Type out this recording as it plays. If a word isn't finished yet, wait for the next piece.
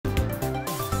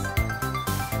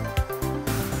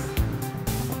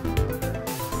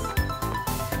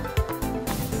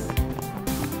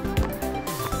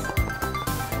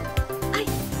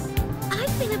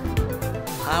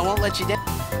I won't let you down.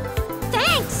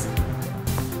 Thanks!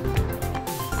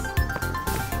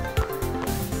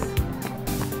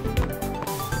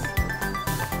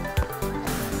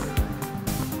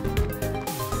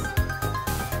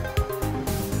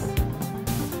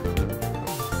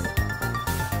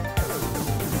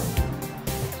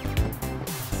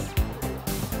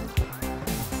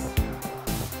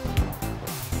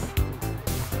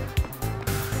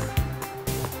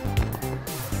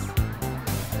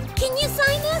 Can you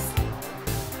sign this?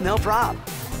 No problem.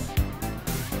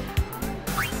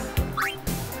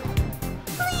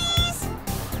 Please?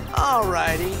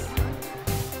 Alrighty.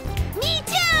 Me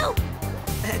too!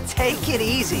 Take it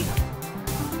easy.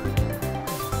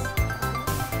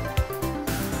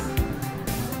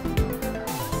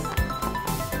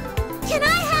 Can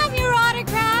I have your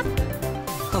autograph?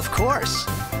 Of course.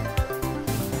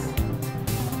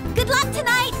 Good luck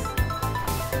tonight!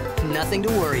 Nothing to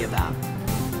worry about.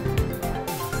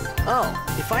 Oh,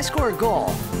 if I score a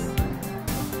goal,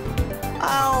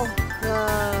 I'll,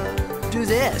 do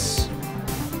this.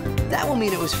 That will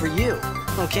mean it was for you,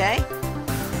 okay?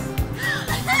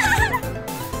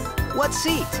 What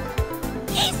seat?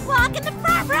 He's blocking the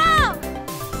front row!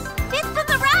 Fifth from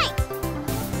the right!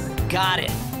 Got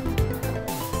it.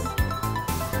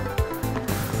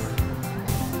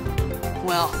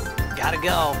 Well, gotta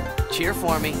go. Cheer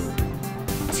for me.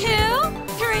 2,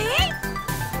 3...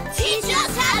 Teach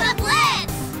us how to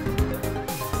blitz!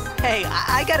 Hey,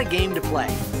 I got a game to play.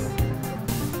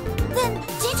 Then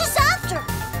teach us after!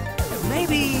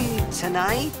 Maybe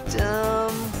tonight,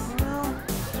 well...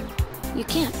 You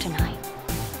can't tonight.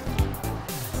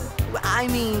 I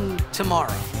mean,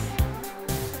 tomorrow.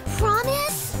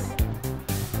 Promise?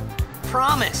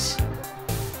 Promise.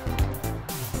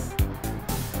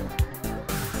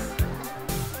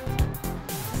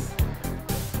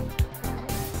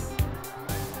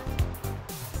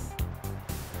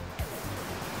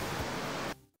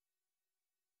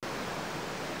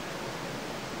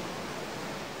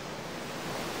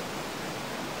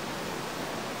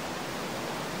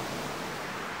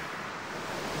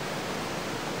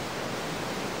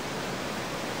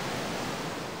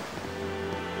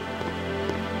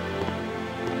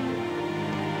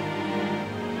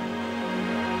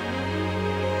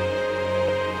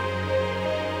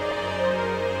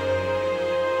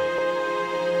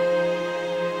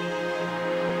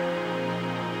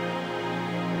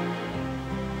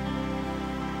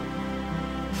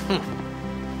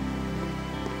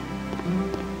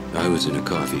 I was in a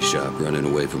coffee shop running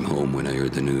away from home when I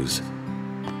heard the news.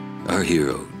 Our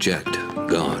hero, checked,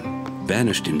 gone,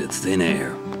 vanished into thin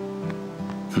air.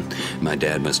 My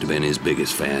dad must have been his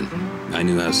biggest fan. I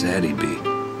knew how sad he'd be.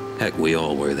 Heck, we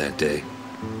all were that day.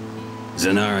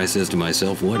 Zanar, I says to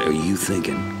myself, what are you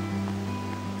thinking?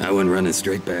 I went running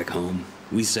straight back home.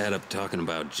 We sat up talking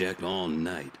about Jack all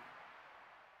night.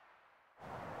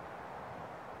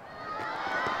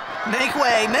 Make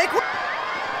way, make way!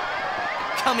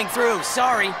 Coming through,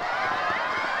 sorry.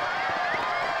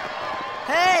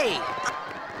 Hey!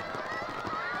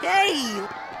 Hey!